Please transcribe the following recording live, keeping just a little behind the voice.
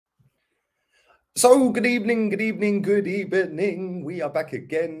So, good evening, good evening, good evening. We are back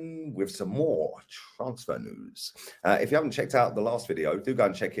again with some more transfer news. If you haven't checked out the last video, do go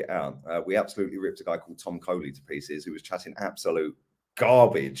and check it out. We absolutely ripped a guy called Tom Coley to pieces who was chatting absolute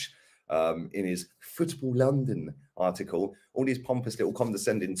garbage in his Football London article. All these pompous little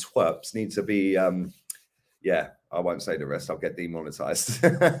condescending twerps need to be, yeah, I won't say the rest. I'll get demonetized.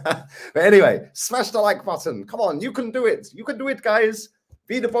 But anyway, smash the like button. Come on, you can do it. You can do it, guys.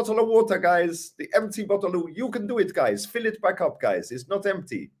 Be the bottle of water, guys. The empty bottle. You can do it, guys. Fill it back up, guys. It's not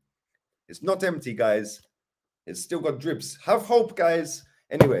empty. It's not empty, guys. It's still got drips. Have hope, guys.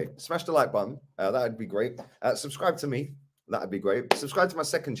 Anyway, smash the like button. That would be great. Subscribe to me. That would be great. Subscribe to my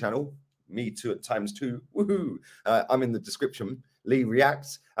second channel, me too at times two. Woohoo! I'm in the description. Lee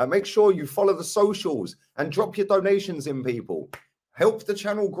Reacts. Make sure you follow the socials and drop your donations in, people. Help the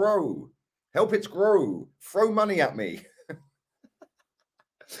channel grow. Help it grow. Throw money at me.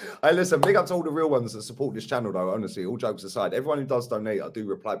 Hey, listen, big up to all the real ones that support this channel, though, honestly, all jokes aside. Everyone who does donate, I do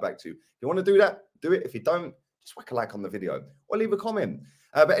reply back to. If you want to do that, do it. If you don't, just whack a like on the video or leave a comment.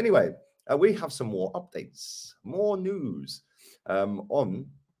 But anyway, we have some more updates, more news on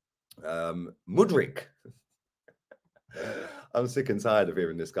Mudryk. I'm sick and tired of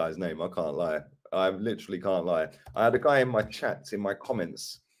hearing this guy's name. I can't lie. I literally can't lie. I had a guy in my chats, in my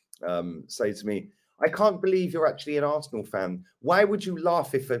comments, say to me, I can't believe you're actually an Arsenal fan. Why would you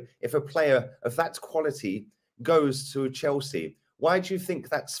laugh if a player of that quality goes to Chelsea? Why do you think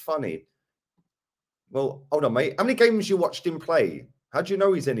that's funny? Well, hold on, mate. How many games you watched him play? How do you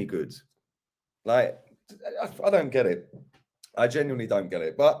know he's any good? Like, I don't get it. I genuinely don't get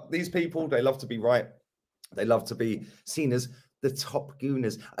it. But these people, they love to be right. They love to be seen as the top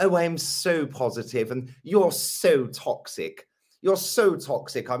gooners. Oh, I'm so positive and you're so toxic. You're so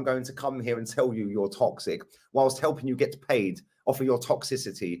toxic. I'm going to come here and tell you you're toxic whilst helping you get paid off of your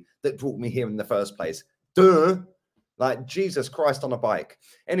toxicity that brought me here in the first place. Duh. Like Jesus Christ on a bike.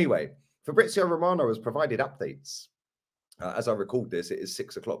 Anyway, Fabrizio Romano has provided updates. As I record this, it is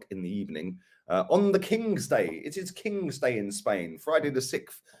 6 o'clock in the evening on the King's Day. It is King's Day in Spain. Friday the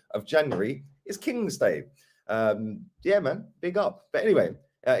 6th of January is King's Day. Yeah, man, big up. But anyway,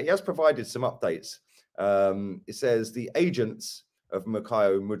 he has provided some updates. It says the agents of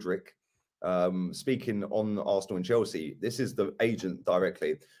Mikayo Mudryk, speaking on Arsenal and Chelsea. This is the agent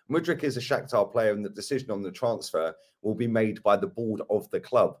directly. Mudryk is a Shakhtar player, and the decision on the transfer will be made by the board of the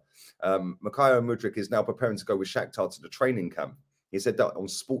club. Mikayo Mudryk is now preparing to go with Shakhtar to the training camp. He said that on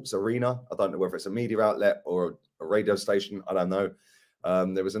Sports Arena. I don't know whether it's a media outlet or a radio station. I don't know.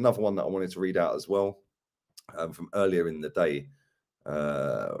 There was another one that I wanted to read out as well from earlier in the day.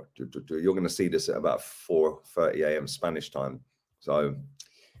 You're going to see this at about 4:30 a.m. Spanish time. So,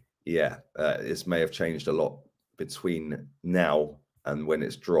 yeah, this may have changed a lot between now and when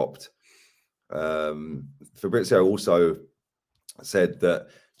it's dropped. Fabrizio also said that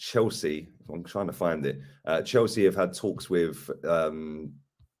Chelsea, I'm trying to find it, Chelsea have had talks with the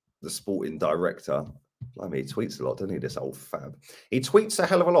sporting director. Blimey, he tweets a lot, doesn't he, this old fab? He tweets a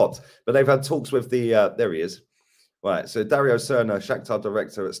hell of a lot, but they've had talks with the, there he is. Right, so Dario Serna, Shakhtar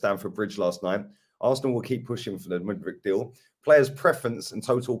director at Stamford Bridge last night. Arsenal will keep pushing for the Mudryk deal. Players' preference and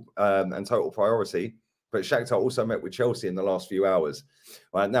total priority, but Shakhtar also met with Chelsea in the last few hours.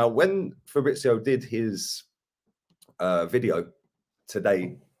 Right, now, when Fabrizio did his video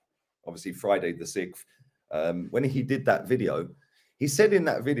today, obviously Friday the 6th, when he did that video, he said in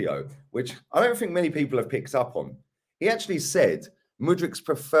that video, which I don't think many people have picked up on, he actually said Mudryk's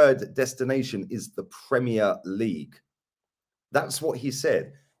preferred destination is the Premier League. That's what he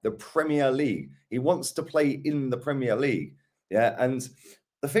said, the Premier League. He wants to play in the Premier League. Yeah, and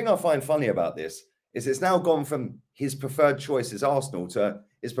the thing I find funny about this is it's now gone from his preferred choice is Arsenal to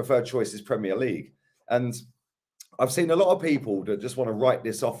his preferred choice is Premier League. And I've seen a lot of people that just want to write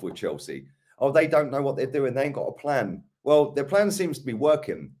this off with Chelsea. Oh, they don't know what they're doing. They ain't got a plan. Well, their plan seems to be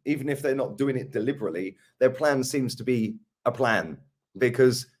working. Even if they're not doing it deliberately, their plan seems to be a plan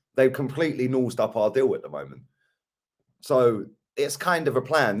because they've completely nosed up our deal at the moment. So it's kind of a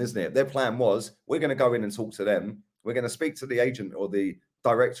plan, isn't it? Their plan was, we're going to go in and talk to them. We're going to speak to the agent or the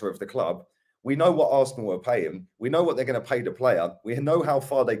director of the club. We know what Arsenal are paying. We know what they're going to pay the player. We know how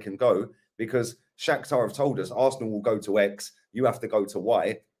far they can go because Shakhtar have told us Arsenal will go to X. You have to go to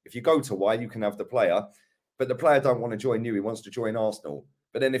Y. If you go to Y, you can have the player. But the player don't want to join you. He wants to join Arsenal.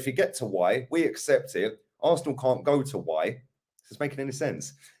 But then if you get to Y, we accept it. Arsenal can't go to Y. Is this making any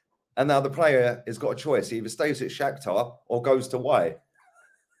sense? And now the player has got a choice. He either stays at Shakhtar or goes to Y.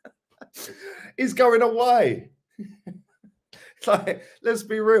 He's going to Y. Like, let's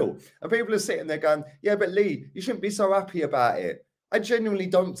be real. And people are sitting there going, yeah, but Lee, you shouldn't be so happy about it. I genuinely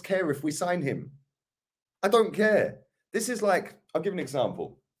don't care if we sign him. I don't care. This is like, I'll give an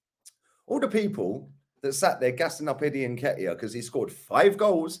example. All the people that sat there gassing up Eddie Nketiah because he scored 5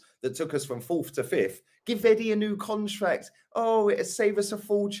 goals that took us from 4th to 5th. Give Eddie a new contract. Oh, it'll save us a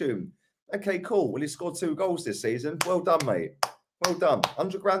fortune. Okay, cool. Well, he scored 2 goals this season. Well done, mate. Well done.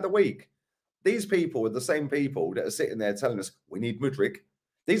 100 grand a week. These people are the same people that are sitting there telling us we need Mudryk.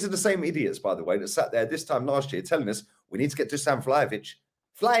 These are the same idiots, by the way, that sat there this time last year telling us we need to get Dusan Vlahovic.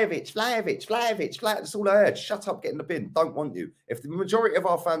 Vlahovic. That's all I heard. Shut up, get in the bin. Don't want you. If the majority of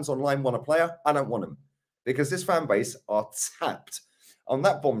our fans online want a player, I don't want them. Because this fan base are tapped. On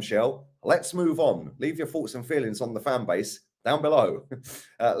that bombshell, let's move on. Leave your thoughts and feelings on the fan base down below.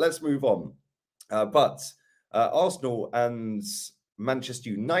 Let's move on. But Arsenal and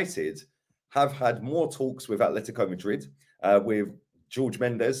Manchester United have had more talks with Atletico Madrid, with Jorge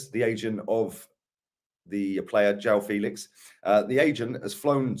Mendes, the agent of the player João Felix. The agent has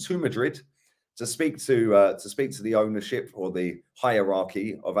flown to Madrid to speak to the ownership or the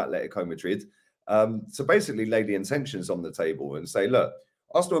hierarchy of Atletico Madrid, to basically lay the intentions on the table and say, look,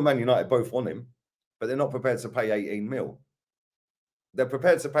 Arsenal and Man United both want him, but they're not prepared to pay 18 mil. They're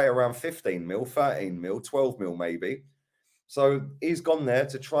prepared to pay around 15 mil, 13 mil, 12 mil maybe. So he's gone there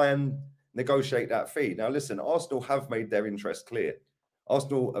to try and negotiate that fee. Now, listen, Arsenal have made their interest clear.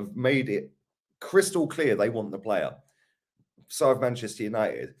 Arsenal have made it crystal clear they want the player. So have Manchester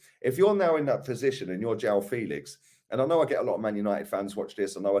United. If you're now in that position and you're João Felix, and I know I get a lot of Man United fans watch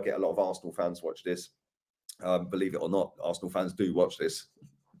this, I know I get a lot of Arsenal fans watch this. Believe it or not, Arsenal fans do watch this.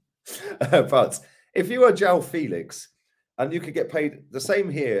 But if you are João Felix and you could get paid the same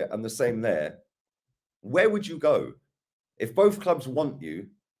here and the same there, where would you go? If both clubs want you,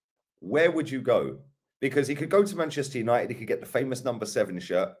 where would you go? Because he could go to Manchester United, he could get the famous number 7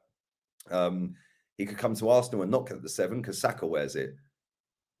 shirt. He could come to Arsenal and not get the 7 because Saka wears it.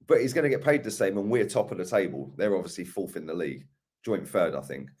 But he's going to get paid the same, and we're top of the table. They're obviously 4th in the league, joint 3rd, I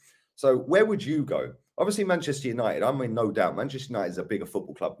think. So where would you go? Obviously, Manchester United, I mean, no doubt, Manchester United is a bigger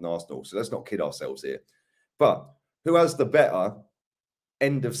football club than Arsenal, so let's not kid ourselves here. But who has the better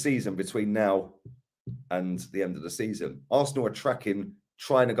end of season between now and the end of the season? Arsenal are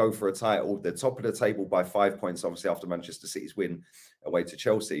trying to go for a title. They're top of the table by 5 points, obviously, after Manchester City's win away to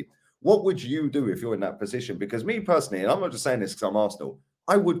Chelsea. What would you do if you're in that position? Because me personally, and I'm not just saying this because I'm Arsenal,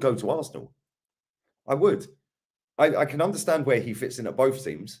 I would go to Arsenal. I would. I can understand where he fits in at both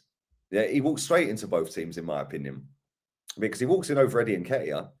teams. Yeah, he walks straight into both teams, in my opinion, because he walks in over Eddie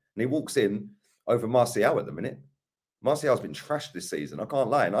Nketiah and he walks in over Martial at the minute. Martial's been trashed this season. I can't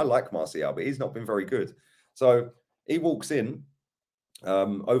lie, and I like Martial, but he's not been very good. So he walks in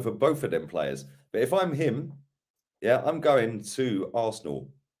over both of them players. But if I'm him, yeah, I'm going to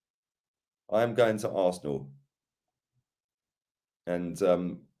Arsenal. I am going to Arsenal. And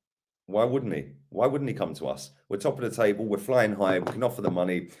why wouldn't he? Why wouldn't he come to us? We're top of the table. We're flying high. We can offer the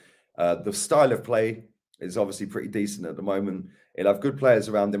money. The style of play is obviously pretty decent at the moment. He'll have good players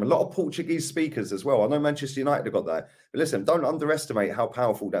around him. A lot of Portuguese speakers as well. I know Manchester United have got that. But listen, don't underestimate how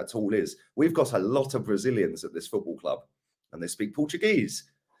powerful that tool is. We've got a lot of Brazilians at this football club, and they speak Portuguese.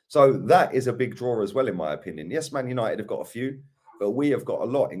 So that is a big draw as well, in my opinion. Yes, Man United have got a few, but we have got a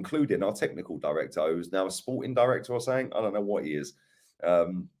lot, including our technical director, who's now a sporting director or something. I don't know what he is. I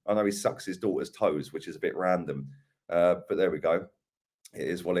know he sucks his daughter's toes, which is a bit random. But there we go. It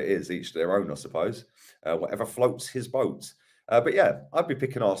is what it is. Each to their own, I suppose. Whatever floats his boat. But yeah, I'd be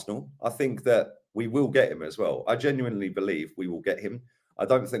picking Arsenal. I think that we will get him as well. I genuinely believe we will get him. I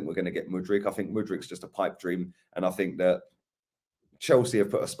don't think we're going to get Mudryk. I think Mudryk's just a pipe dream. And I think that Chelsea have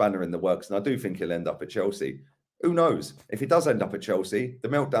put a spanner in the works. And I do think he'll end up at Chelsea. Who knows? If he does end up at Chelsea, the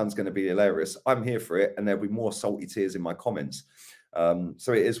meltdown's going to be hilarious. I'm here for it. And there'll be more salty tears in my comments.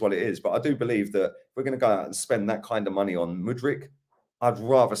 So it is what it is. But I do believe that if we're going to go out and spend that kind of money on Mudryk, I'd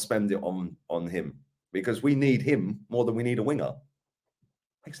rather spend it on him, because we need him more than we need a winger.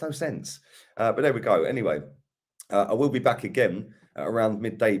 Makes no sense. But there we go. Anyway, I will be back again around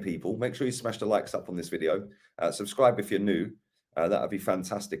midday, people. Make sure you smash the likes up on this video. Subscribe if you're new. That would be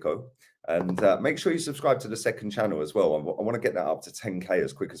fantastico. And make sure you subscribe to the second channel as well. I want to get that up to 10K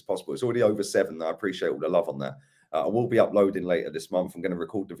as quick as possible. It's already over 7. I appreciate all the love on that. I will be uploading later this month. I'm going to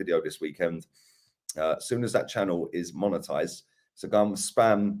record the video this weekend. As soon as that channel is monetized. So go and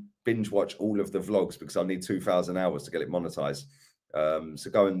spam, binge watch all of the vlogs, because I need 2,000 hours to get it monetized. So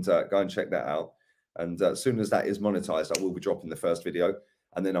go and check that out. And as soon as that is monetized, I will be dropping the first video.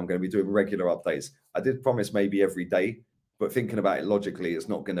 And then I'm going to be doing regular updates. I did promise maybe every day, but thinking about it logically, it's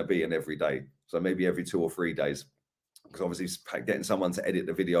not going to be an every day. So maybe every 2 or 3 days. Because obviously getting someone to edit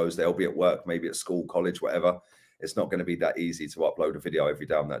the videos, they'll be at work, maybe at school, college, whatever. It's not going to be that easy to upload a video every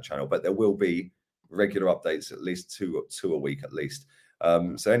day on that channel. But there will be regular updates, at least two a week at least.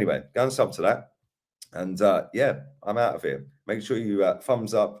 So anyway, go and sub to that. And yeah, I'm out of here. Make sure you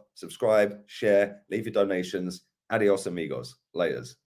thumbs up, subscribe, share, leave your donations. Adios, amigos. Laters.